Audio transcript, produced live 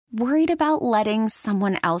Worried about letting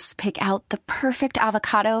someone else pick out the perfect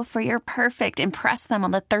avocado for your perfect impress them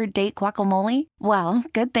on the third date guacamole? Well,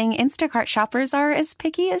 good thing Instacart shoppers are as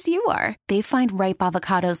picky as you are. They find ripe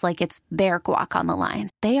avocados like it's their guac on the line.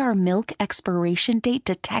 They are milk expiration date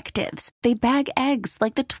detectives. They bag eggs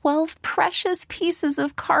like the 12 precious pieces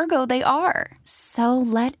of cargo they are. So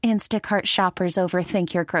let Instacart shoppers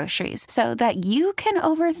overthink your groceries so that you can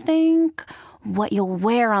overthink what you'll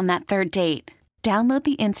wear on that third date. Download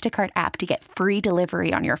the Instacart app to get free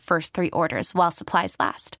delivery on your first 3 orders while supplies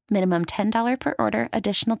last. Minimum $10 per order.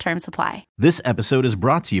 Additional terms apply. This episode is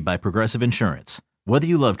brought to you by Progressive Insurance. Whether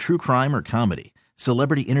you love true crime or comedy,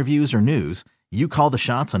 celebrity interviews or news, you call the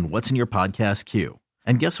shots on what's in your podcast queue.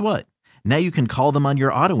 And guess what? Now you can call them on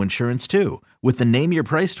your auto insurance too with the Name Your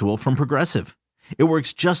Price tool from Progressive. It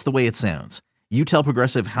works just the way it sounds. You tell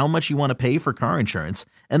Progressive how much you want to pay for car insurance,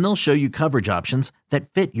 and they'll show you coverage options that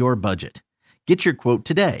fit your budget. Get your quote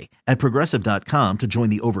today at Progressive.com to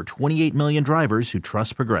join the over 28 million drivers who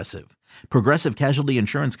trust Progressive. Progressive Casualty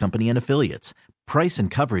Insurance Company and Affiliates. Price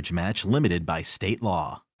and coverage match limited by state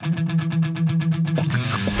law. Get up,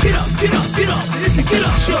 get up, get up. It's a Get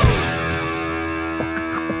Up Show.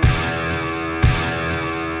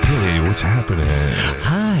 Hey, what's happening?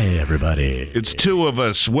 Hi, everybody. It's 2 of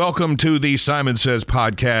us. Welcome to the Simon Says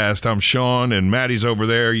podcast. I'm Sean, and Maddie's over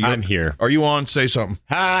there. I'm here. Are you on? Say something.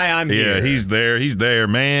 Hi, I'm here. Yeah, he's there. He's there,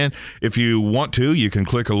 man. If you want to, you can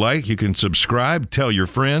click a like. You can subscribe. Tell your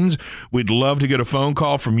friends. We'd love to get a phone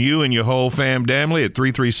call from you and your whole fam damly at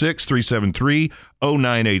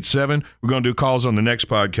 336-373-0987. We're going to do calls on the next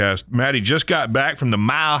podcast. Maddie just got back from the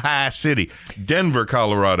Mile High City, Denver,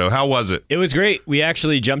 Colorado. How was it? It was great. We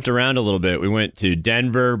actually jumped around a little bit. We went to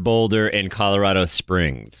Denver, Boulder, and Colorado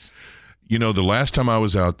Springs. You know, the last time I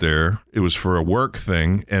was out there, it was for a work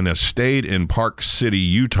thing, and I stayed in Park City,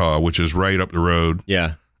 Utah, which is right up the road.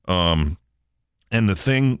 Yeah. And the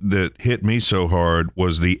thing that hit me so hard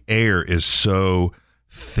was the air is so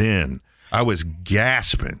thin. I was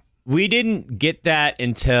gasping. We didn't get that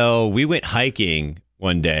until we went hiking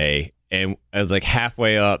one day, and I was like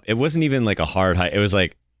halfway up. It wasn't even like a hard hike. It was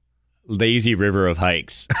like lazy river of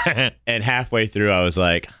hikes. And halfway through, I was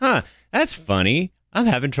like, that's funny. I'm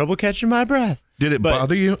having trouble catching my breath. Did it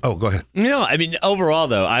bother you? Oh, go ahead. No, I mean, overall,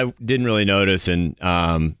 though, I didn't really notice. And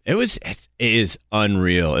it is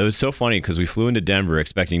unreal. It was so funny because we flew into Denver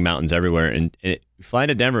expecting mountains everywhere. And flying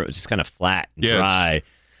to Denver, it was just kind of flat and dry.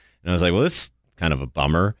 And I was like, well, this is kind of a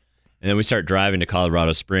bummer. And then we start driving to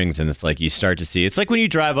Colorado Springs, and it's like you start to see. It's like when you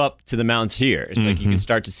drive up to the mountains here. It's like you can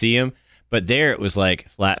start to see them. But there it was like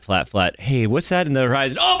flat, flat, flat. Hey, what's that in the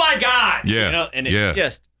horizon? Oh, my God! Yeah. You know? And it's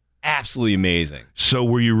just absolutely amazing. So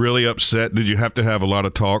were you really upset? Did you have to have a lot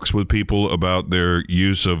of talks with people about their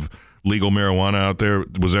use of legal marijuana out there?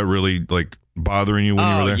 Was that really like bothering you when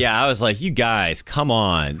you were there? Yeah, I was like, you guys, come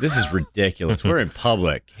on. This is ridiculous. We're in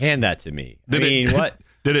public. Hand that to me. What?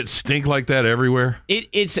 Did it stink like that everywhere?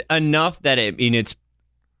 It's enough that it's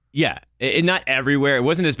not everywhere. It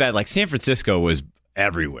wasn't as bad. Like San Francisco was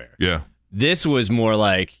everywhere. Yeah. This was more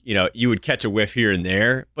like, you would catch a whiff here and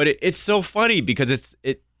there, but it's so funny because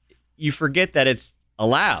you forget that it's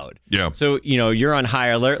allowed. Yeah. So, you're on high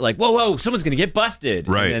alert, like, whoa, someone's going to get busted.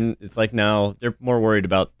 Right. And it's like, no, they're more worried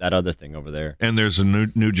about that other thing over there. And there's a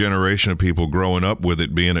new generation of people growing up with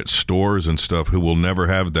it being at stores and stuff who will never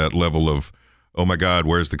have that level of, oh my God,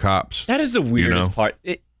 where's the cops? That is the weirdest part.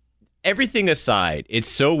 Everything aside, it's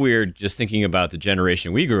so weird just thinking about the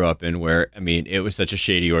generation we grew up in where, it was such a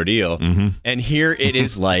shady ordeal. Mm-hmm. And here it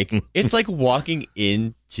is it's like walking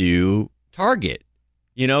into Target.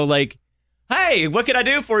 Like, hey, what can I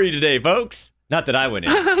do for you today, folks? Not that I went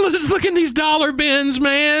in. Let's look in these dollar bins,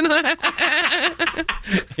 man.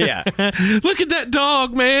 Yeah. Look at that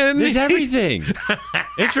dog, man. There's everything.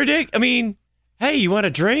 It's ridiculous. Hey, you want a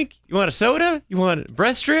drink? You want a soda? You want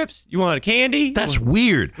breast strips? You want a candy? That's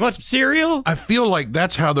weird. You want some cereal? I feel like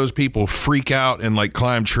that's how those people freak out and like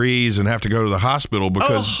climb trees and have to go to the hospital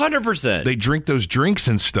because 100%. They drink those drinks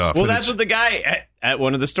and stuff. Well, and that's what the guy at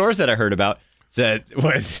one of the stores that I heard about said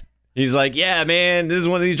was, he's like, yeah, man, this is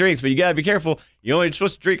one of these drinks, but you got to be careful. You're only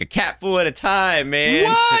supposed to drink a capful at a time, man.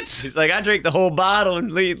 What? He's like, I drank the whole bottle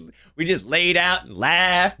and we just laid out and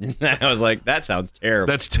laughed. And I was like, that sounds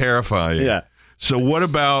terrible. That's terrifying. Yeah. So what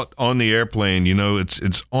about on the airplane?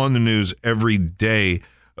 It's on the news every day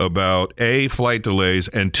about A, flight delays,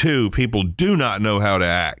 and 2, people do not know how to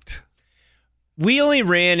act. We only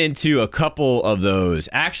ran into a couple of those.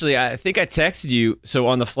 Actually, I think I texted you. So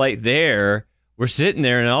on the flight there, we're sitting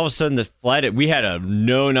there, and all of a sudden we had a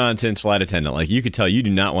no-nonsense flight attendant. Like, you could tell you do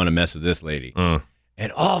not want to mess with this lady.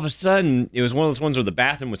 And all of a sudden, it was one of those ones where the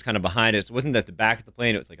bathroom was kind of behind us. It wasn't at the back of the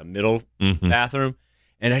plane. It was like a middle bathroom.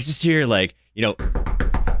 And I just hear like,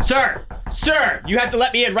 sir, you have to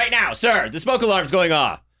let me in right now, sir. The smoke alarm's going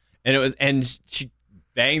off. And she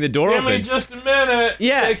banged the door open. Give me just a minute.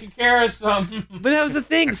 Yeah. Taking care of something. But that was the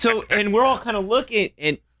thing. So, and we're all kind of looking,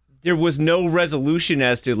 and there was no resolution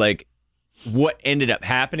as to like what ended up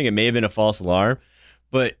happening. It may have been a false alarm,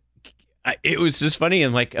 but it was just funny.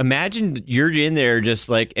 And like, imagine you're in there just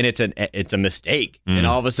like, and it's a mistake. And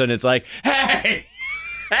all of a sudden it's like, hey.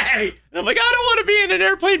 And I'm like, I don't want to be in an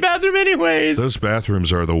airplane bathroom anyways. Those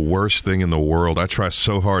bathrooms are the worst thing in the world. I try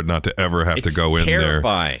so hard not to ever have to go in there. It's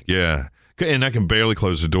terrifying. Yeah. And I can barely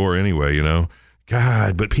close the door anyway,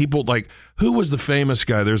 God, but people like, who was the famous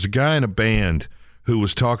guy? There's a guy in a band who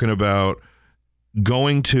was talking about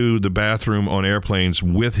going to the bathroom on airplanes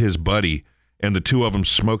with his buddy and the two of them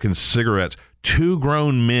smoking cigarettes. 2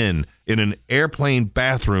 grown men in an airplane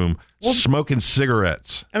bathroom smoking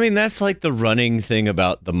cigarettes. I mean, that's like the running thing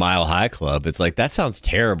about the Mile High Club. It's like, that sounds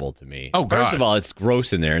terrible to me. Oh, God. First of all, it's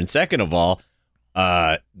gross in there. And second of all,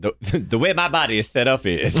 the way my body is set up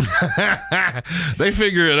is they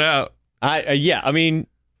figure it out. I mean,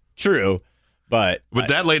 true, but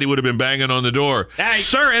that lady would have been banging on the door. Hey,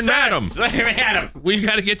 sir and madam, madam, we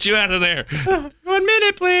got to get you out of there. 1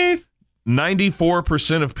 minute, please.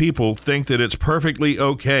 94% of people think that it's perfectly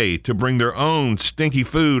okay to bring their own stinky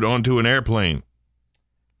food onto an airplane.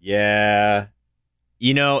 Yeah,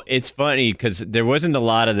 it's funny because there wasn't a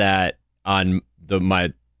lot of that on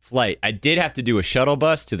my flight. I did have to do a shuttle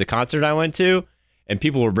bus to the concert I went to, and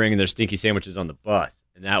people were bringing their stinky sandwiches on the bus.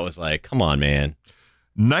 And that was like, come on, man.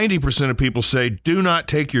 90% of people say, do not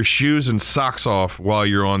take your shoes and socks off while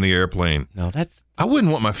you're on the airplane. No, I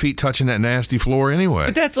wouldn't want my feet touching that nasty floor anyway.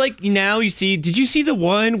 But that's like, now you see, did you see the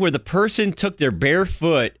one where the person took their bare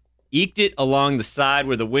foot, eked it along the side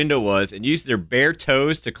where the window was, and used their bare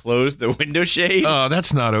toes to close the window shade? Oh,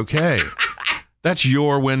 that's not okay. That's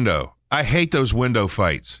your window. I hate those window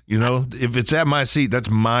fights. If it's at my seat, that's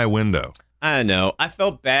my window. I know. I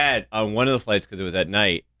felt bad on one of the flights because it was at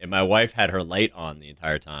night, and my wife had her light on the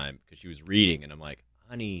entire time because she was reading, and I'm like,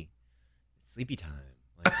 honey, it's sleepy time.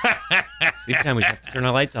 Like, sleepy time, we have to turn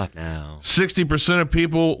our lights off now. 60% of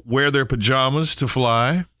people wear their pajamas to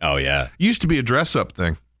fly. Oh, yeah. Used to be a dress-up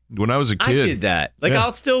thing when I was a kid. I did that. Like, yeah.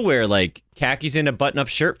 I'll still wear, like, khakis and a button-up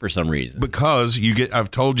shirt for some reason. Because I've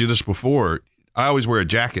told you this before, I always wear a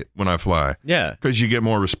jacket when I fly. Yeah. Because you get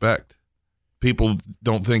more respect. People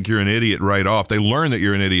don't think you're an idiot right off. They learn that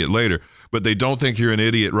you're an idiot later, but they don't think you're an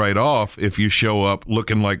idiot right off if you show up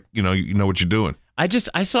looking like, you know what you're doing. I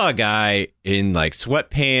saw a guy in like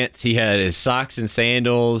sweatpants. He had his socks and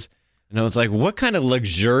sandals. And I was like, what kind of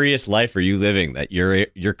luxurious life are you living that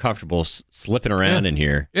you're comfortable slipping around in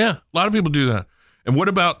here? Yeah, a lot of people do that. And what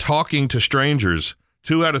about talking to strangers?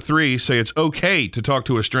 2 out of 3 say it's okay to talk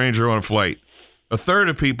to a stranger on a flight. A third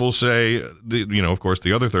of people say, of course,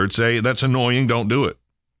 the other third say that's annoying. Don't do it.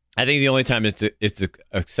 I think the only time it's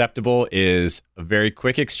acceptable is a very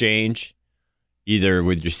quick exchange, either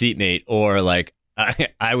with your seatmate or like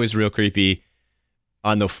I was real creepy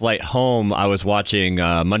on the flight home. I was watching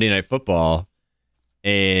Monday Night Football,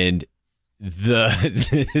 and the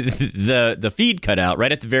feed cut out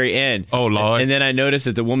right at the very end. Oh, Lord. And then I noticed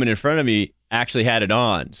that the woman in front of me actually had it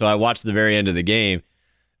on, so I watched the very end of the game.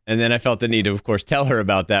 And then I felt the need to, of course, tell her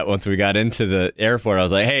about that once we got into the airport. I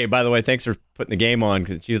was like, hey, by the way, thanks for putting the game on.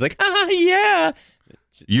 Because she was like, yeah.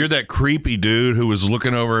 You're that creepy dude who was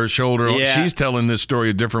looking over her shoulder. Yeah. She's telling this story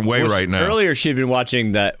a different way right now. Earlier, she'd been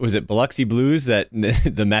watching that, was it Biloxi Blues,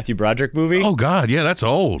 the Matthew Broderick movie? Oh, God. Yeah, that's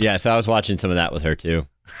old. Yeah, so I was watching some of that with her, too.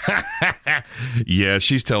 Yeah,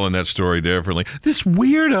 she's telling that story differently. This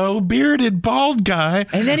weirdo, bearded, bald guy.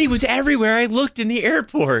 And then he was everywhere I looked in the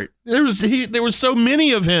airport. There was so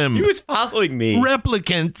many of him. He was following me.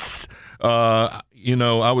 Replicants.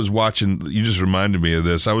 I was watching, you just reminded me of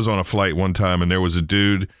this. I was on a flight one time, and there was a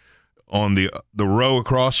dude on the row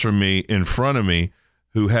across from me, in front of me,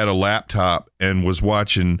 who had a laptop and was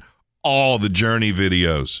watching all the Journey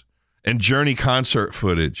videos and Journey concert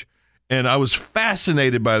footage. And I was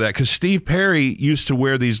fascinated by that because Steve Perry used to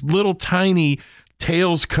wear these little tiny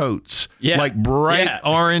tails coats, like bright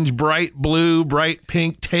orange, bright blue, bright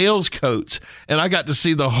pink tails coats. And I got to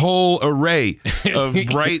see the whole array of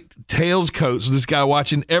bright tails coats. This guy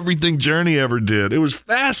watching everything Journey ever did. It was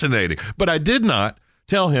fascinating. But I did not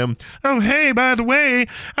tell him, oh, hey, by the way,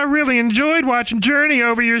 I really enjoyed watching Journey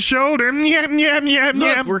over your shoulder.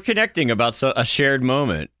 Look, we're connecting about a shared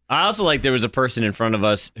moment. I also like there was a person in front of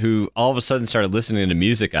us who all of a sudden started listening to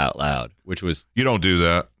music out loud, which was You don't do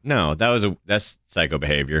that. no, that's psycho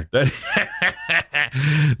behavior. That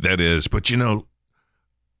is. But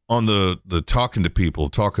on the talking to people,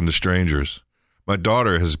 talking to strangers, my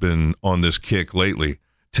daughter has been on this kick lately,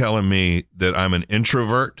 telling me that I'm an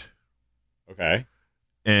introvert. Okay.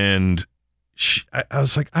 And I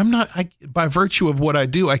was like, I'm not, by virtue of what I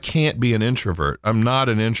do, I can't be an introvert. I'm not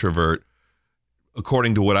an introvert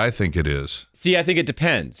according to what I think it is. See, I think it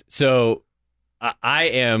depends. So I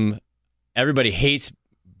am, everybody hates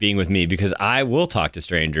being with me because I will talk to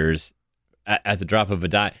strangers at the drop of a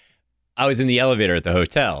dime. I was in the elevator at the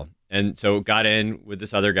hotel. And so got in with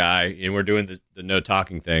this other guy and we're doing the no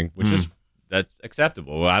talking thing, which that's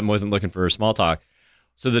acceptable. I wasn't looking for small talk.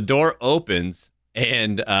 So the door opens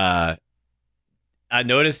and I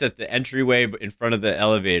noticed that the entryway in front of the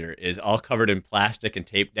elevator is all covered in plastic and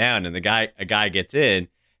taped down. And a guy gets in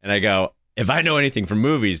and I go, if I know anything from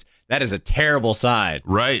movies, that is a terrible sign.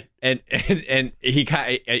 Right. And he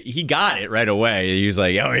got it right away. He was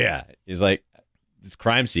like, oh yeah. He's like, it's a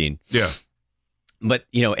crime scene. Yeah. But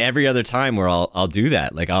every other time where I'll do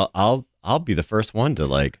that, like I'll be the first one to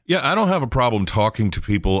like. Yeah, I don't have a problem talking to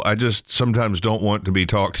people. I just sometimes don't want to be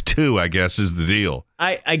talked to, I guess, is the deal.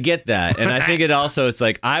 I get that. And I think it's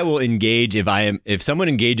like I will engage if someone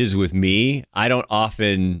engages with me, I don't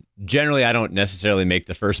necessarily make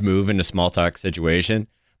the first move in a small talk situation.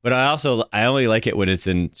 But I only like it when it's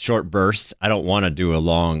in short bursts. I don't want to do a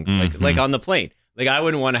long, like on the plane. Like, I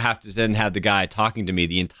wouldn't want to have to then have the guy talking to me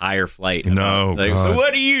the entire flight. No. Like, so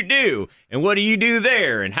what do you do? And what do you do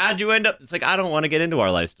there? And how'd you end up? It's like, I don't want to get into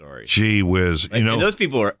our life story. Gee whiz. Like, and those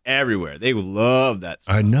people are everywhere. They love that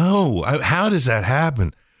stuff. I know. How does that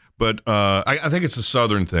happen? But I think it's a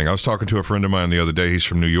Southern thing. I was talking to a friend of mine the other day. He's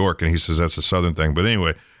from New York, and he says that's a Southern thing. But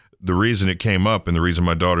anyway, the reason it came up and the reason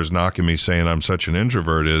my daughter's knocking me saying I'm such an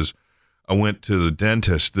introvert is I went to the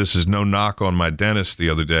dentist. This is no knock on my dentist the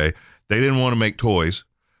other day. They didn't want to make toys.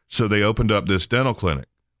 So they opened up this dental clinic.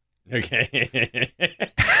 Okay.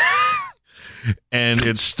 And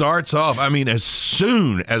it starts off, I mean, as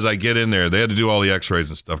soon as I get in there, they had to do all the x-rays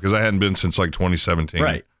and stuff because I hadn't been since like 2017,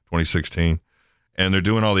 right. 2016. And they're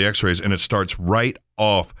doing all the x-rays and it starts right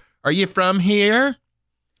off. Are you from here?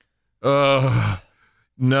 No,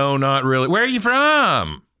 not really. Where are you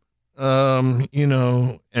from? And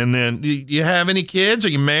then do you have any kids? Are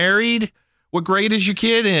you married? What grade is your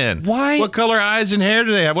kid in? Why? What color eyes and hair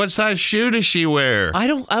do they have? What size shoe does she wear?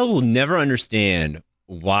 I will never understand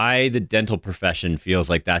why the dental profession feels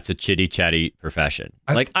like that's a chitty chatty profession.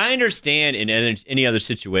 I understand in any other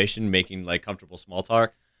situation making like comfortable small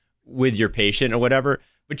talk with your patient or whatever,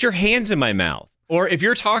 but your hand's in my mouth. Or if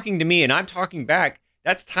you're talking to me and I'm talking back,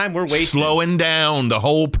 that's time we're wasting. Slowing down the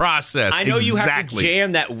whole process. I know you have to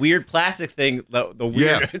jam that weird plastic thing, the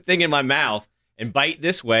weird thing in my mouth. And bite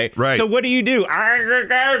this way. Right. So what do you do?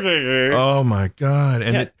 Oh my God!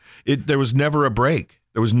 And there was never a break.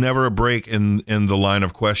 There was never a break in the line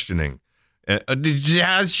of questioning.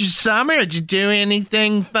 How's your summer? Did you do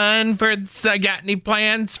anything fun got any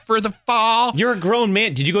plans for the fall? You're a grown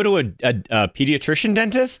man. Did you go to a pediatrician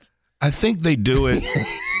dentist? I think they do it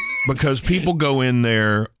because people go in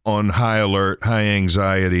there on high alert, high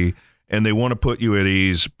anxiety, and they want to put you at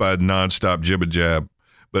ease by nonstop jibba-jab.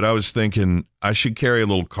 But I was thinking I should carry a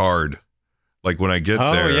little card, like when I get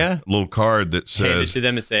there, a little card that says, hand it to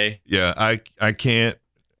them and say, yeah, I can't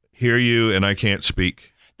hear you and I can't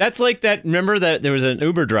speak. That's like that. Remember that there was an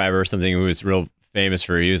Uber driver or something who was real famous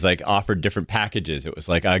for, he was like offered different packages. It was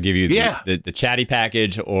like, I'll give you the chatty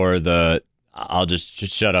package or the I'll just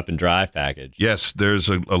shut up and drive package. Yes, there's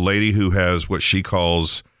a lady who has what she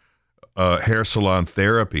calls hair salon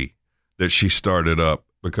therapy that she started up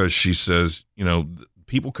because she says,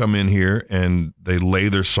 people come in here and they lay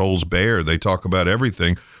their souls bare. They talk about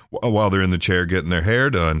everything while they're in the chair getting their hair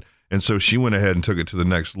done. And so she went ahead and took it to the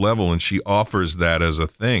next level, and she offers that as a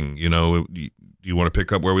thing. Do you want to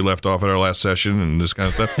pick up where we left off at our last session and this kind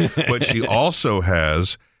of stuff? But she also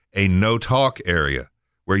has a no-talk area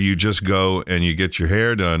where you just go and you get your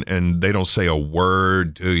hair done, and they don't say a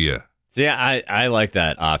word to you. So yeah, I like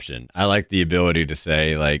that option. I like the ability to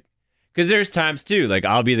say, like, because there's times, too, like,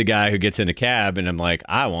 I'll be the guy who gets in a cab, and I'm like,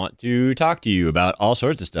 I want to talk to you about all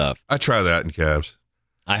sorts of stuff. I try that in cabs.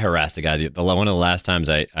 I harassed a guy. One of the last times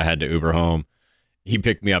I had to Uber home, he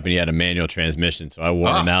picked me up, and he had a manual transmission, so I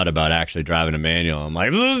wore him out about actually driving a manual. I'm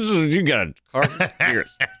like, you got a car? What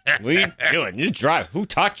are you doing? You drive. Who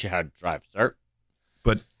taught you how to drive, sir?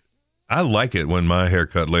 But I like it when my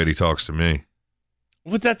haircut lady talks to me.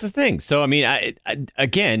 Well, that's the thing. So, I mean,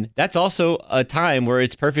 again, that's also a time where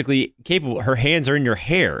it's perfectly capable. Her hands are in your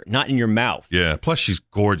hair, not in your mouth. Yeah. Plus, she's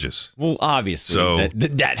gorgeous. Well, obviously, So-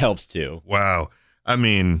 that helps too. Wow. I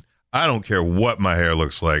mean, I don't care what my hair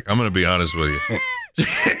looks like. I'm going to be honest with you.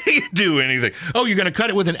 You do anything. Oh, you're going to cut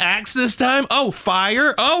it with an axe this time? Oh,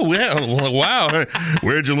 fire? Oh, well, wow.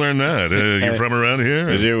 Where'd you learn that? You're from around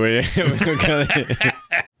here?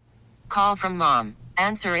 Call from mom.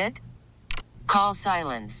 Answer it. Call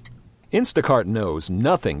silenced. Instacart knows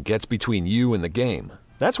nothing gets between you and the game.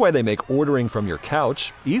 That's why they make ordering from your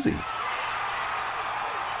couch easy.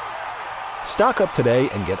 Stock up today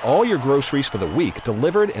and get all your groceries for the week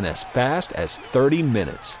delivered in as fast as 30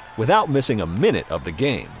 minutes without missing a minute of the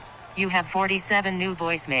game. You have 47 new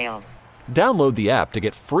voicemails. Download the app to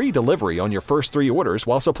get free delivery on your first 3 orders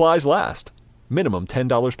while supplies last. Minimum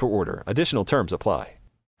 $10 per order. Additional terms apply.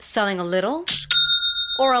 Selling a little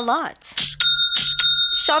or a lot?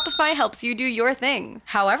 Shopify helps you do your thing,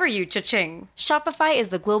 however you cha-ching. Shopify is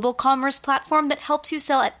the global commerce platform that helps you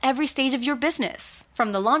sell at every stage of your business.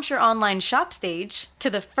 From the launch your online shop stage,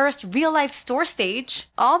 to the first real-life store stage,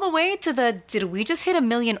 all the way to the did we just hit 1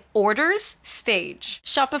 million orders stage.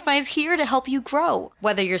 Shopify's here to help you grow.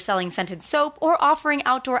 Whether you're selling scented soap or offering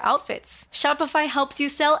outdoor outfits, Shopify helps you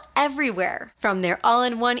sell everywhere. From their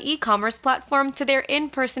all-in-one e-commerce platform to their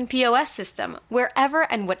in-person POS system, wherever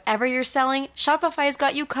and whatever you're selling, Shopify's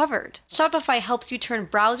got you covered. Shopify helps you turn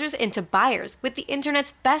browsers into buyers with the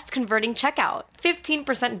internet's best converting checkout.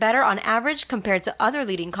 15% better on average compared to other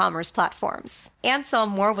leading commerce platforms. And sell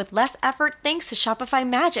more with less effort thanks to Shopify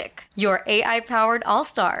Magic, your AI-powered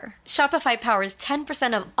all-star. Shopify powers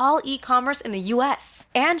 10% of all e-commerce in the US.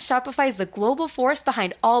 And Shopify is the global force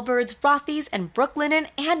behind Allbirds, Rothy's, and Brooklinen,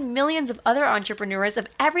 and millions of other entrepreneurs of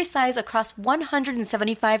every size across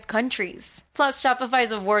 175 countries. Plus,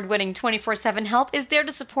 Shopify's award-winning 24/7 help is there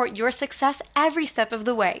to support your success every step of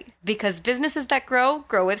the way. Because businesses that grow,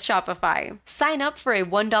 grow with Shopify. Sign up for a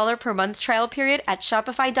 $1 per month trial period at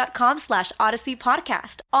shopify.com/Odyssey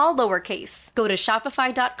Podcast, all lowercase. Go to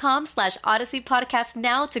shopify.com/Odyssey Podcast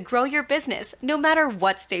now to grow your business, no matter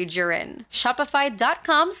what stage you're in.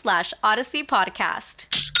 Shopify.com/Odyssey Podcast.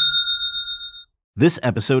 This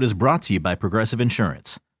episode is brought to you by Progressive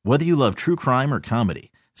Insurance. Whether you love true crime or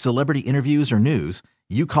comedy, celebrity interviews or news,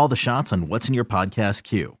 you call the shots on what's in your podcast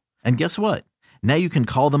queue. And guess what? Now you can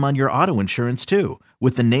call them on your auto insurance too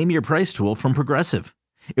with the Name Your Price tool from Progressive.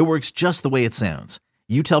 It works just the way it sounds.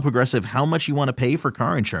 You tell Progressive how much you want to pay for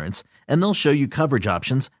car insurance, and they'll show you coverage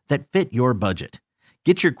options that fit your budget.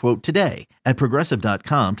 Get your quote today at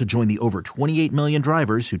Progressive.com to join the over 28 million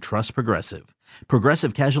drivers who trust Progressive.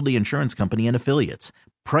 Progressive Casualty Insurance Company and Affiliates.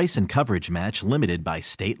 Price and coverage match limited by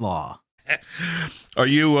state law. Are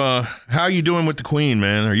you, how are you doing with the Queen,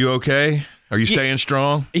 man? Are you okay? Are you staying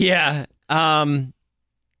strong? Yeah.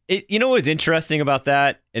 You know what's interesting about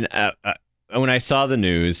that? And when I saw the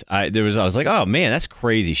news, I was like, oh man, that's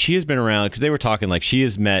crazy. She has been around, because they were talking like she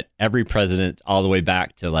has met every president all the way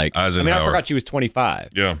back to like Eisenhower. I mean, I forgot she was 25.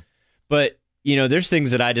 Yeah. But there's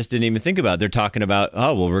things that I just didn't even think about. They're talking about,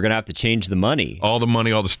 oh well, we're gonna have to change the money. All the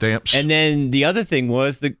money, all the stamps. And then the other thing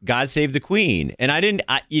was the God Save the Queen. And I don't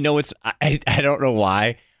know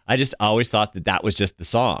why. I just always thought that was just the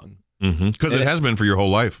song. Because it has been for your whole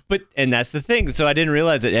life. And that's the thing. So I didn't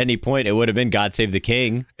realize at any point it would have been God Save the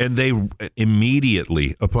King. And they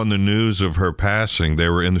immediately, upon the news of her passing, they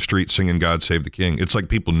were in the street singing God Save the King. It's like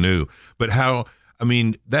people knew. But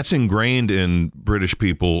that's ingrained in British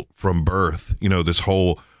people from birth. This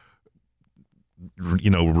whole,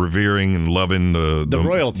 revering and loving the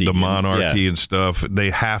royalty, the monarchy and stuff. They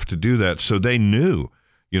have to do that. So they knew.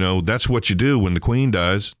 That's what you do when the Queen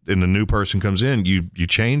dies and the new person comes in. You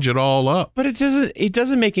change it all up. But it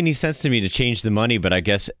doesn't make any sense to me to change the money. But I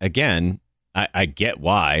guess, again, I get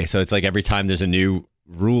why. So it's like every time there's a new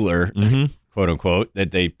ruler, quote unquote,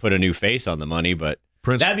 that they put a new face on the money. But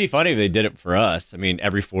that'd be funny if they did it for us. I mean,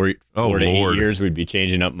 every 4 to 8 years we'd be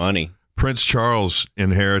changing up money. Prince Charles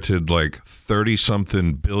inherited like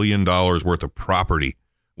 $30-something billion worth of property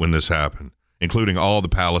when this happened, including all the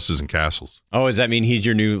palaces and castles. Oh, does that mean he's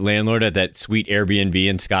your new landlord at that sweet Airbnb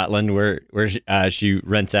in Scotland where she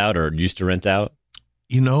rents out or used to rent out?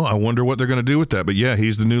 I wonder what they're going to do with that. But yeah,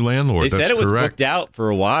 he's the new landlord. They said it was booked out for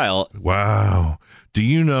a while. Wow. Do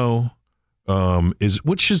you know,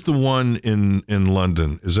 which is the one in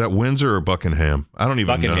London? Is that Windsor or Buckingham? I don't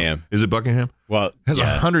even know. Buckingham. Is it Buckingham? Well, it has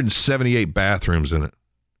 178 bathrooms in it.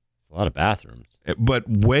 It's a lot of bathrooms. But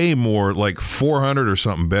way more, like 400 or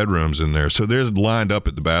something bedrooms in there. So there's lined up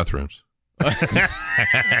at the bathrooms.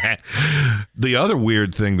 The other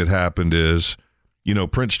weird thing that happened is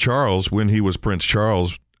Prince Charles, when he was Prince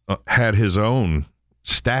Charles, had his own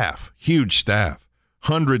staff, huge staff,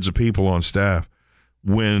 hundreds of people on staff.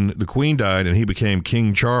 When the Queen died and he became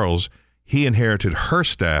King Charles, he inherited her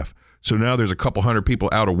staff. So now there's a couple hundred people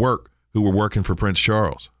out of work who were working for Prince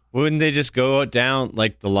Charles. Wouldn't they just go down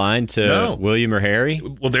like the line to William or Harry?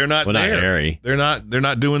 Well, they're not there. Not Harry. They're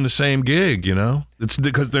not doing the same gig, It's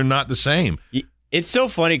because they're not the same. It's so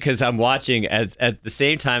funny because I'm watching at the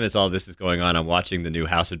same time as all this is going on, I'm watching the new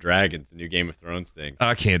House of Dragons, the new Game of Thrones thing.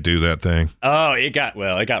 I can't do that thing. Oh, it got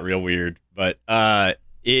real weird, but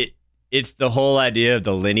it's the whole idea of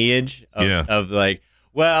the lineage of like,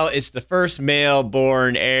 well, it's the first male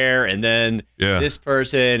born heir, and then this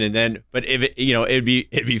person, and then, but if it'd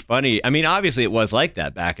be funny. I mean, obviously it was like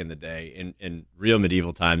that back in the day in real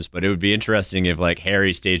medieval times, but it would be interesting if like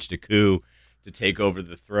Harry staged a coup to take over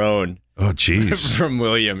the throne. Oh, geez. From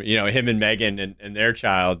William, him and Meghan and their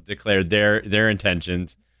child declared their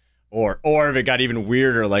intentions, or if it got even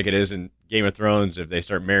weirder, like it is in Game of Thrones, if they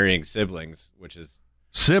start marrying siblings, which is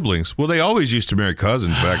siblings. Well, they always used to marry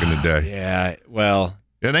cousins back in the day. Yeah, well,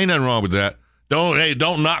 it ain't nothing wrong with that.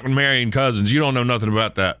 Don't knock marrying cousins. You don't know nothing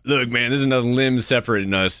about that. Look, man, there's another limb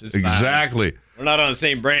separating us. It's exactly. Fine. We're not on the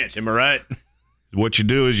same branch. Am I right? What you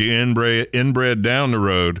do is you inbred down the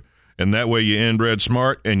road, and that way you inbred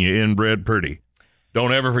smart and you inbred pretty.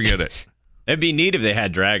 Don't ever forget it. It'd be neat if they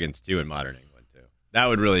had dragons too in modern England too. That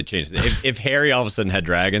would really change it. If Harry all of a sudden had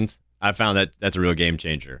dragons, I found that's a real game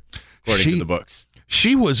changer, according to the books.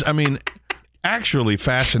 She was, actually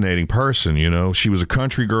fascinating person, She was a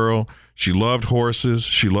country girl. She loved horses.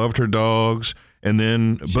 She loved her dogs. And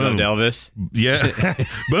then, she loved Elvis. Yeah.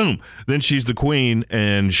 Boom. Then she's the queen,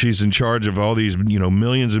 and she's in charge of all these,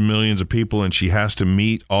 millions and millions of people, and she has to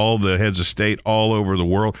meet all the heads of state all over the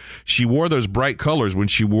world. She wore those bright colors when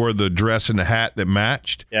she wore the dress and the hat that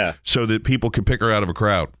matched. Yeah. So that people could pick her out of a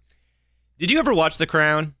crowd. Did you ever watch The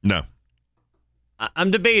Crown? No.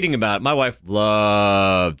 I'm debating about it. My wife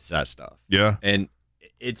loved that stuff. Yeah. And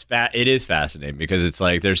it is fascinating because it's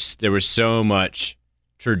like there was so much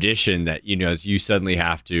tradition that, you suddenly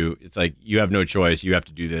have to, it's like you have no choice. You have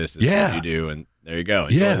to do this. This is what you do. And there you go.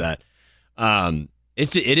 Enjoy that.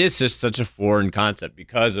 It is just such a foreign concept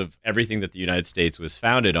because of everything that the United States was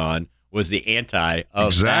founded on was the anti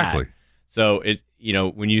of that. So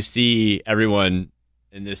when you see everyone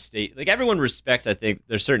in this state, like everyone respects, I think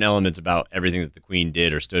there's certain elements about everything that the Queen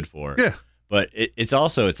did or stood for. Yeah. But it's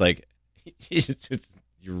also, it's like,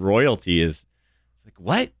 your royalty is, it's like,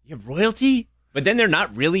 what? You have royalty? But then they're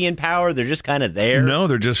not really in power. They're just kind of there. No,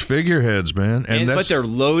 they're just figureheads, man. But they're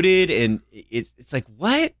loaded, and it's like,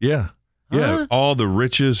 what? Yeah. Yeah, all the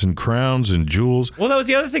riches and crowns and jewels. Well, that was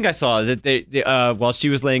the other thing I saw, that they while she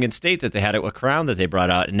was laying in state, that they had a crown that they brought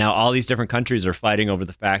out, and now all these different countries are fighting over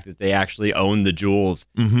the fact that they actually own the jewels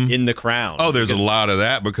in the crown. Oh, there's a lot of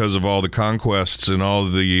that because of all the conquests and all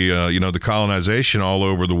the the colonization all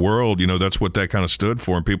over the world. That's what that kind of stood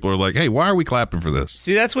for, and people are like, hey, why are we clapping for this?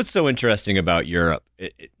 See, that's what's so interesting about Europe.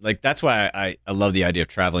 That's why I love the idea of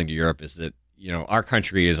traveling to Europe, is that our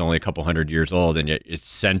country is only a couple hundred years old, and yet it's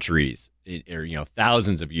centuries or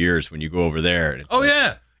thousands of years when you go over there.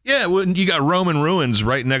 Yeah. Well, you got Roman ruins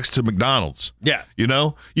right next to McDonald's. Yeah. You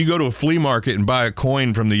go to a flea market and buy a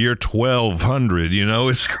coin from the year 1200.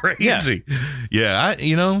 It's crazy. Yeah.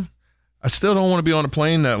 I still don't want to be on a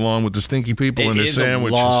plane that long with the stinky people and their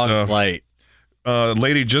sandwich and stuff. Flight.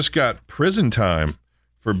 Lady just got prison time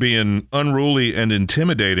for being unruly and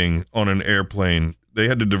intimidating on an airplane. They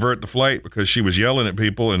had to divert the flight because she was yelling at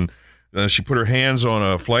people, and she put her hands on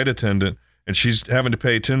a flight attendant, and she's having to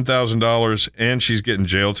pay $10,000, and she's getting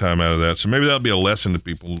jail time out of that. So maybe that'll be a lesson to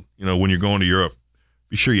people, when you're going to Europe.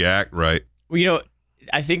 Be sure you act right. Well,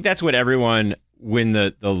 I think that's what everyone, when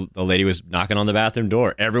the lady was knocking on the bathroom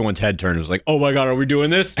door, everyone's head turned. It was like, oh my God, are we doing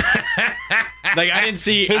this? Like, I didn't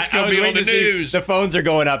see. It's going to be on the news. The phones are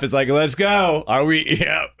going up. It's like, let's go. Are we?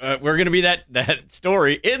 Yeah, we're going to be that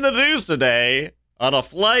story in the news today. On a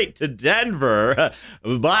flight to Denver,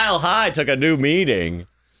 Mile High took a new meeting.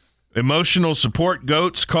 Emotional support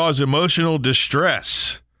goats cause emotional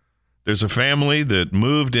distress. There's a family that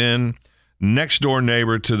moved in, next door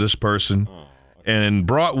neighbor to this person, and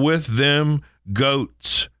brought with them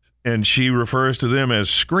goats. And she refers to them as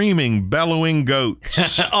screaming, bellowing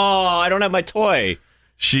goats. Oh, I don't have my toy.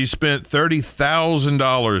 She spent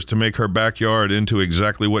 $30,000 to make her backyard into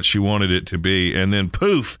exactly what she wanted it to be. And then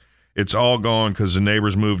poof, it's all gone because the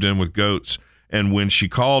neighbors moved in with goats. And when she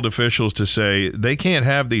called officials to say, they can't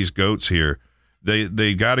have these goats here,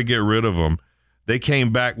 they got to get rid of them, they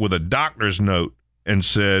came back with a doctor's note and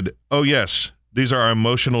said, oh, yes, these are our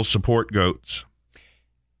emotional support goats.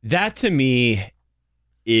 That to me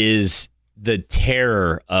is the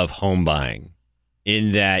terror of home buying,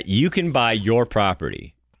 in that you can buy your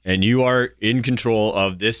property and you are in control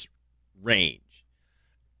of this range,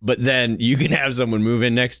 but then you can have someone move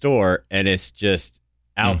in next door and it's just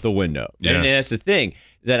out the window. Yeah. And that's the thing,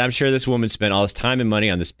 that I'm sure this woman spent all this time and money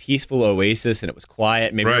on this peaceful oasis, and it was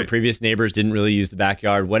quiet. Maybe her previous neighbors didn't really use the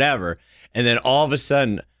backyard, whatever. And then all of a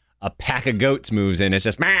sudden, a pack of goats moves in. It's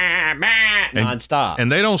just nonstop.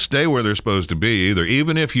 And they don't stay where they're supposed to be either.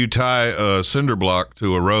 Even if you tie a cinder block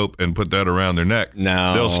to a rope and put that around their neck,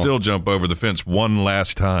 they'll still jump over the fence one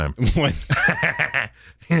last time.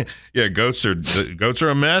 Yeah, goats are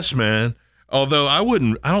a mess, man. Although I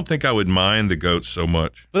don't think I would mind the goats so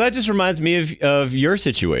much. But that just reminds me of your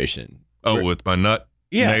situation. Oh, with my nut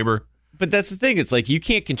neighbor. But that's the thing. It's like you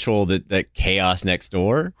can't control that chaos next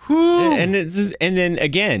door. And then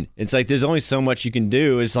again, it's like there's only so much you can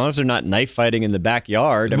do as long as they're not knife fighting in the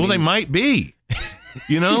backyard. They might be.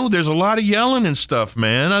 There's a lot of yelling and stuff,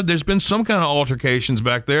 man. There's been some kind of altercations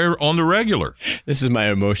back there on the regular. This is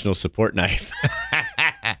my emotional support knife.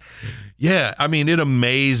 Yeah, I mean, it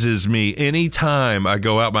amazes me. Anytime I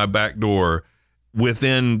go out my back door,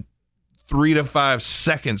 within 3 to 5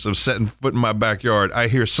 seconds of setting foot in my backyard, I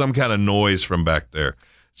hear some kind of noise from back there.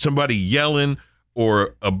 Somebody yelling,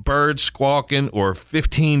 or a bird squawking, or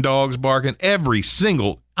 15 dogs barking. I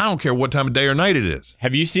don't care what time of day or night it is.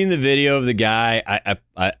 Have you seen the video of the guy?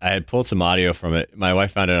 I had pulled some audio from it. My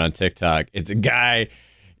wife found it on TikTok. It's a guy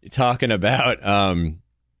talking about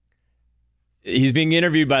he's being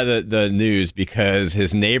interviewed by the news because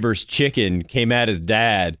his neighbor's chicken came at his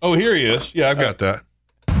dad. Oh, here he is. Yeah, I've got that.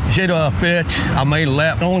 He said, bitch, I made a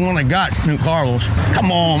lap. The only one I got is New Carlos.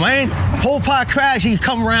 Come on, man. Whole pie crash, he's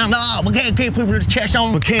come around. We can't get people to chest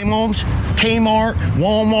on the Kmart,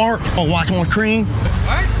 Walmart. Oh, watch on cream.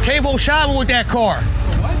 What? Cable shovel with that car.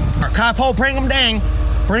 What? Capo, bring him dang.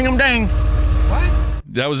 Bring him dang. What?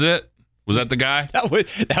 That was it? Was that the guy? That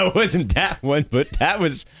wasn't that one, but that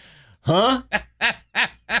was... Huh?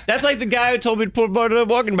 That's like the guy who told me to put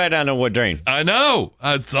walking back down the wood drain. I know.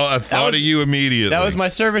 I thought of you immediately. That was my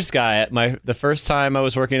service guy at the first time I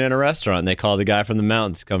was working in a restaurant. And they called the guy from the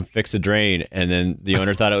mountains to come fix the drain, and then the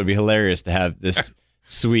owner thought it would be hilarious to have this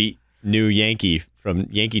sweet new Yankee from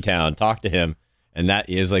Yankeetown talk to him, and that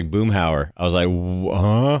is like Boomhauer. I was like,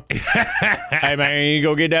 huh? Hey man, you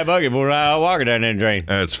go get that bucket, we're walking down that drain.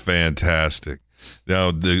 That's fantastic. Now,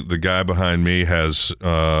 the guy behind me has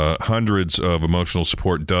hundreds of emotional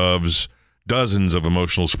support doves, dozens of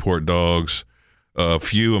emotional support dogs, a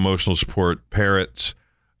few emotional support parrots,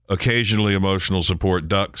 occasionally emotional support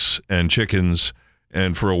ducks and chickens,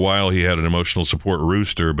 and for a while he had an emotional support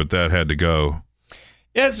rooster, but that had to go.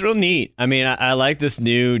 Yeah, it's real neat. I mean, I like this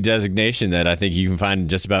new designation that I think you can find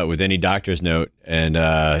just about with any doctor's note, and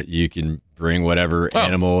you can bring whatever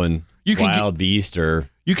animal and wild beast or...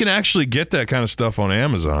 You can actually get that kind of stuff on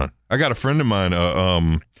Amazon. I got a friend of mine,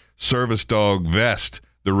 a service dog vest,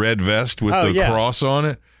 the red vest with the cross on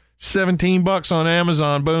it. $17 on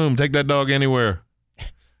Amazon. Boom. Take that dog anywhere.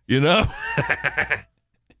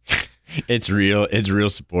 It's real. It's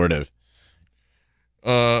real supportive.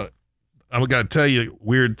 I've got to tell you,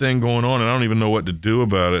 weird thing going on, and I don't even know what to do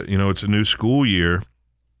about it. It's a new school year,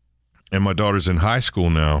 and my daughter's in high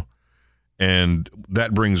school now. And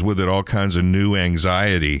that brings with it all kinds of new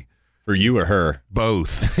anxiety. For you or her?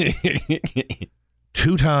 Both.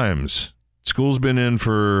 2 times. School's been in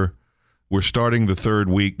we're starting the 3rd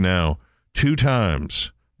week now. 2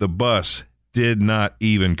 times the bus did not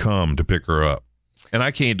even come to pick her up. And I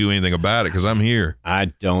can't do anything about it because I'm here. I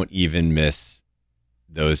don't even miss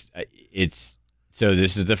those. So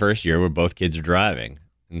this is the first year where both kids are driving.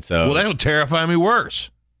 And so... Well, that'll terrify me worse.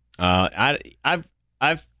 I've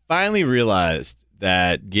finally realized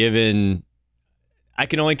that given I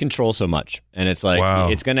can only control so much, and it's like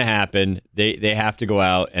it's going to happen. They have to go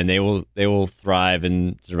out, and they will thrive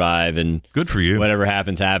and survive, and good for you. Whatever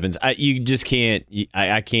happens. You just can't.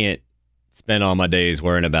 I can't spend all my days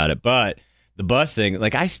worrying about it. But the bus thing,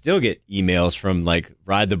 like I still get emails from like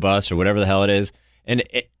Ride the Bus or whatever the hell it is, and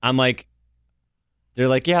I'm like, they're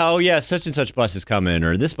like, yeah, such and such bus is coming,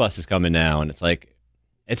 or this bus is coming now, and it's like,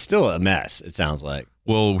 it's still a mess. It sounds like.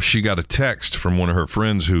 Well, she got a text from one of her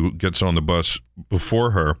friends who gets on the bus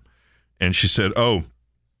before her, and she said,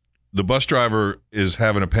 the bus driver is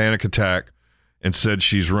having a panic attack and said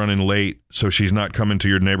she's running late, so she's not coming to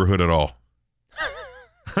your neighborhood at all.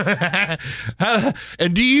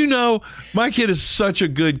 And do you know, my kid is such a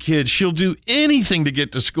good kid. She'll do anything to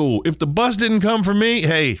get to school. If the bus didn't come for me,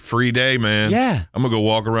 hey, free day, man. Yeah. I'm going to go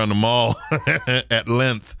walk around the mall at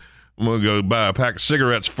length. I'm going to go buy a pack of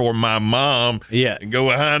cigarettes for my mom and go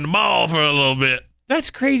behind the mall for a little bit. That's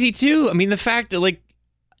crazy too. I mean, the fact that like,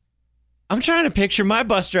 I'm trying to picture my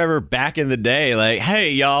bus driver back in the day. Like,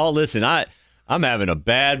 hey y'all, listen, I'm having a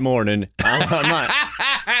bad morning. I'm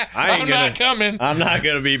not coming. I'm not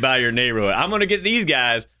gonna be by your neighborhood. I'm gonna get these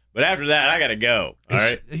guys, but after that, I gotta go. All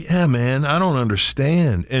right. Yeah, man. I don't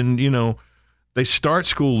understand. And they start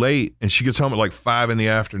school late, and she gets home at like 5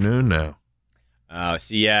 p.m. now.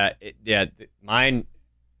 Mine.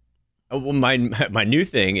 Well, my new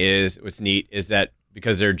thing is what's neat is that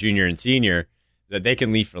because they're junior and senior, that they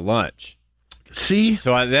can leave for lunch. See?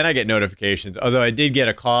 So then I get notifications. Although I did get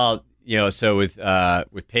a call, so with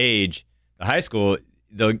Paige, the high school,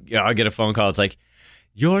 I'll get a phone call. It's like,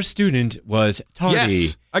 your student was tardy.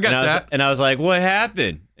 Yes, I got that. And I was like, what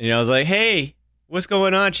happened? And I was like, hey, what's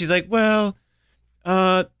going on? She's like, well,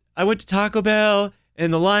 I went to Taco Bell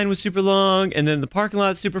and the line was super long and then the parking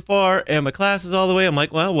lot's super far and my class is all the way. I'm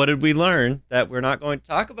like, well, what did we learn? That we're not going to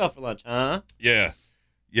Taco Bell for lunch, huh? Yeah.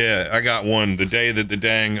 Yeah, I got one the day that the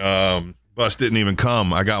dang bus didn't even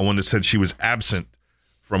come. I got one that said she was absent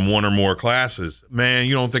from one or more classes. Man,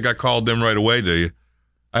 you don't think I called them right away, do you?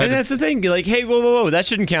 That's the thing. You're like, hey, whoa, that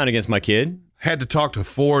shouldn't count against my kid. Had to talk to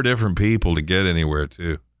 4 different people to get anywhere,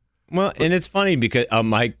 too. Well, and it's funny because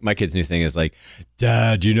my kid's new thing is like,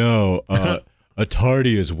 Dad, a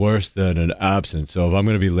tardy is worse than an absent. So if I'm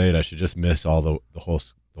going to be late, I should just miss all the whole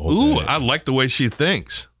Ooh, day. I like the way she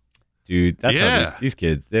thinks. Dude, that's how these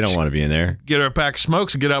kids, they don't want to be in there. Get her a pack of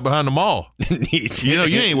smokes and get out behind the mall. You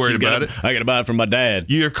ain't worried about it. I got to buy it from my dad.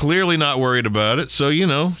 You're clearly not worried about it. So,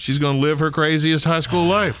 she's going to live her craziest high school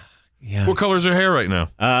life. Yeah. What color is her hair right now?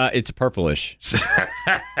 It's purplish.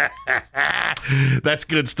 That's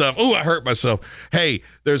good stuff. Oh, I hurt myself. Hey,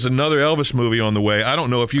 there's another Elvis movie on the way. I don't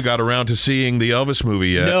know if you got around to seeing the Elvis movie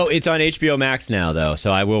yet. No, it's on HBO Max now, though,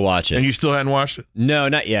 so I will watch it. And you still hadn't watched it? No,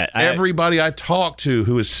 not yet. Everybody I talked to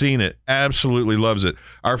who has seen it absolutely loves it.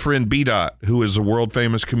 Our friend B-Dot, who is a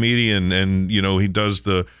world-famous comedian, and, he does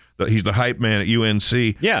he's the hype man at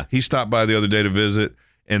UNC. Yeah. He stopped by the other day to visit.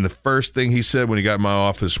 And the first thing he said when he got in my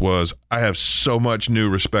office was, I have so much new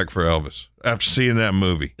respect for Elvis after seeing that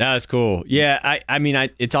movie. That's cool. Yeah, I mean,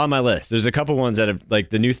 it's on my list. There's a couple ones that have, like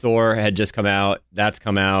the new Thor had just come out. That's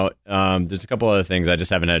come out. There's a couple other things I just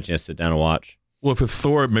haven't had a chance to sit down and watch. Well, if it's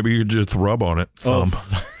Thor, maybe you could just rub on it. But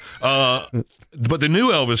the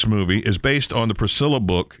new Elvis movie is based on the Priscilla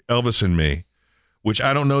book, Elvis and Me, which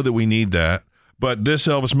I don't know that we need that. But this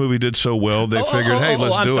Elvis movie did so well, they figured, hey,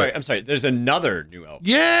 let's do it. I'm sorry. There's another new Elvis.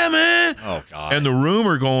 Yeah, man. Oh, God. And the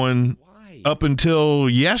rumor going up until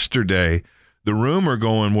yesterday, the rumor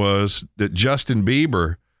going was that Justin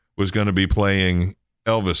Bieber was going to be playing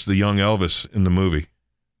Elvis, the young Elvis, in the movie.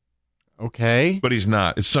 Okay. But he's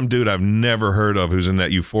not. It's some dude I've never heard of who's in that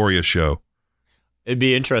Euphoria show. It'd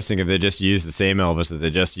be interesting if they just used the same Elvis that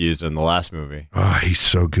they just used in the last movie. Oh, he's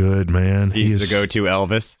so good, man. He's the go-to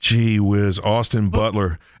Elvis. Gee whiz, Austin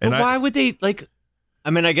Butler. And why would they, I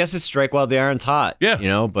guess it's strike while the iron's hot.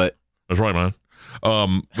 Yeah. But. That's right, man.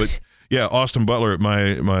 But, yeah, Austin Butler,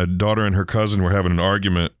 my daughter and her cousin were having an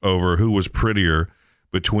argument over who was prettier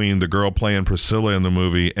between the girl playing Priscilla in the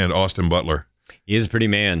movie and Austin Butler. He is a pretty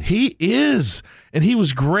man. He is. And he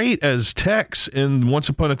was great as Tex in Once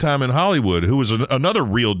Upon a Time in Hollywood, who was another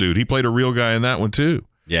real dude. He played a real guy in that one, too.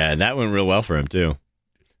 Yeah, that went real well for him, too.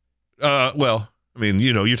 Well, I mean,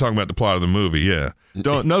 you're talking about the plot of the movie, yeah.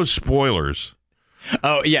 No spoilers.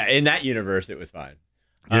 Oh, yeah, in that universe, it was fine.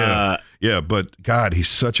 Yeah, but, God, he's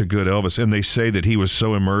such a good Elvis. And they say that he was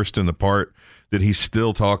so immersed in the part that he's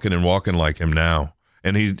still talking and walking like him now.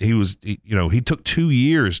 And he took 2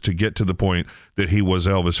 years to get to the point that he was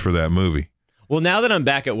Elvis for that movie. Well, now that I'm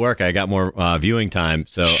back at work, I got more viewing time.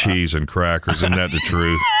 So cheese and crackers, isn't that the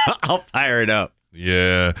truth? I'll fire it up.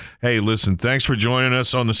 Yeah. Hey, listen, thanks for joining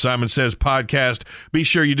us on the Simon Says podcast. Be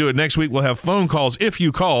sure you do it next week. We'll have phone calls if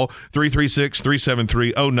you call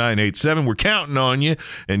 336-373-0987. We're counting on you.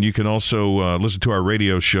 And you can also listen to our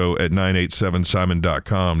radio show at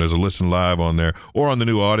 987simon.com. There's a listen live on there or on the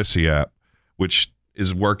new Odyssey app, which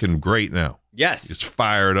is working great now. Yes. It's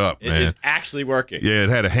fired up, man. It is actually working. Yeah, it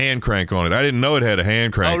had a hand crank on it. I didn't know it had a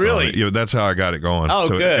hand crank on it. Oh, really? That's how I got it going. Oh,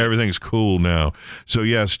 so good. Everything's cool now. So,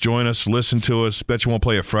 yes, join us. Listen to us. Bet You Won't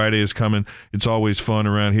Play It Friday is coming. It's always fun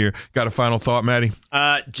around here. Got a final thought, Maddie?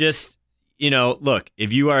 Look,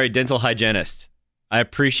 if you are a dental hygienist, I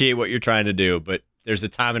appreciate what you're trying to do, but there's a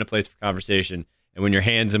time and a place for conversation. And when your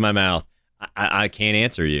hand's in my mouth, I can't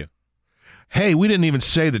answer you. Hey, we didn't even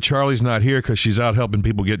say that Charlie's not here because she's out helping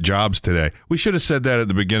people get jobs today. We should have said that at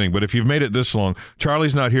the beginning, but if you've made it this long,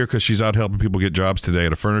 Charlie's not here because she's out helping people get jobs today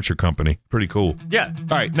at a furniture company. Pretty cool. Yeah.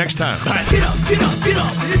 All right, next time. Get up, get up, get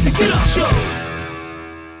up. It's a Get Up Show.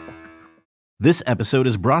 This episode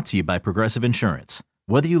is brought to you by Progressive Insurance.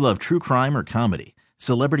 Whether you love true crime or comedy,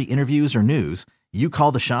 celebrity interviews or news, you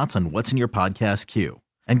call the shots on what's in your podcast queue.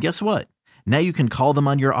 And guess what? Now you can call them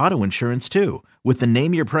on your auto insurance too with the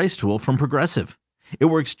Name Your Price tool from Progressive. It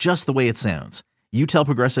works just the way it sounds. You tell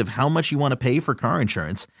Progressive how much you want to pay for car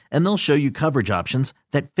insurance, and they'll show you coverage options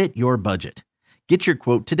that fit your budget. Get your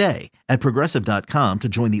quote today at Progressive.com to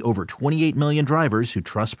join the over 28 million drivers who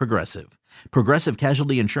trust Progressive. Progressive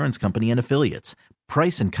Casualty Insurance Company and Affiliates.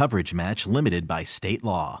 Price and coverage match limited by state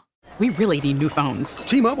law. We really need new phones.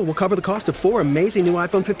 T-Mobile will cover the cost of 4 amazing new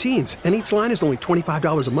iPhone 15s, and each line is only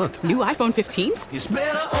 $25 a month. New iPhone 15s? It's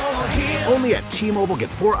better over here. Only at T-Mobile,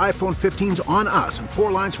 get 4 iPhone 15s on us and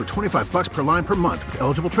 4 lines for $25 per line per month with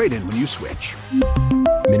eligible trade-in when you switch.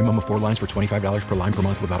 Minimum of 4 lines for $25 per line per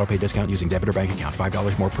month with auto-pay discount using debit or bank account.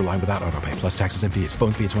 $5 more per line without auto-pay, plus taxes and fees.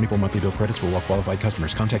 Phone fee at 24 monthly bill credits for well-qualified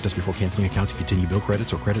customers. Contact us before canceling account to continue bill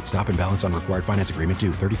credits or credit stop and balance on required finance agreement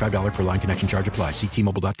due. $35 per line connection charge applies. See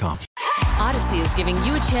T-Mobile.com. Odyssey is giving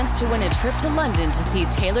you a chance to win a trip to London to see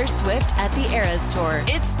Taylor Swift at the Eras Tour.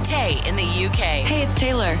 It's Tay in the UK. Hey, it's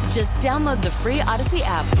Taylor. Just download the free Odyssey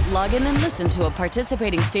app, log in and listen to a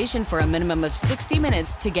participating station for a minimum of 60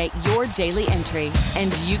 minutes to get your daily entry.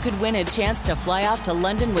 And you could win a chance to fly off to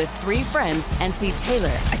London with 3 friends and see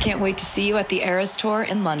Taylor. I can't wait to see you at the Eras Tour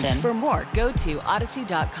in London. For more, go to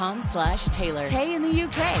odyssey.com/Taylor. Tay in the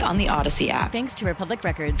UK. It's on the Odyssey app. Thanks to Republic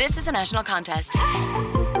Records. This is a national contest.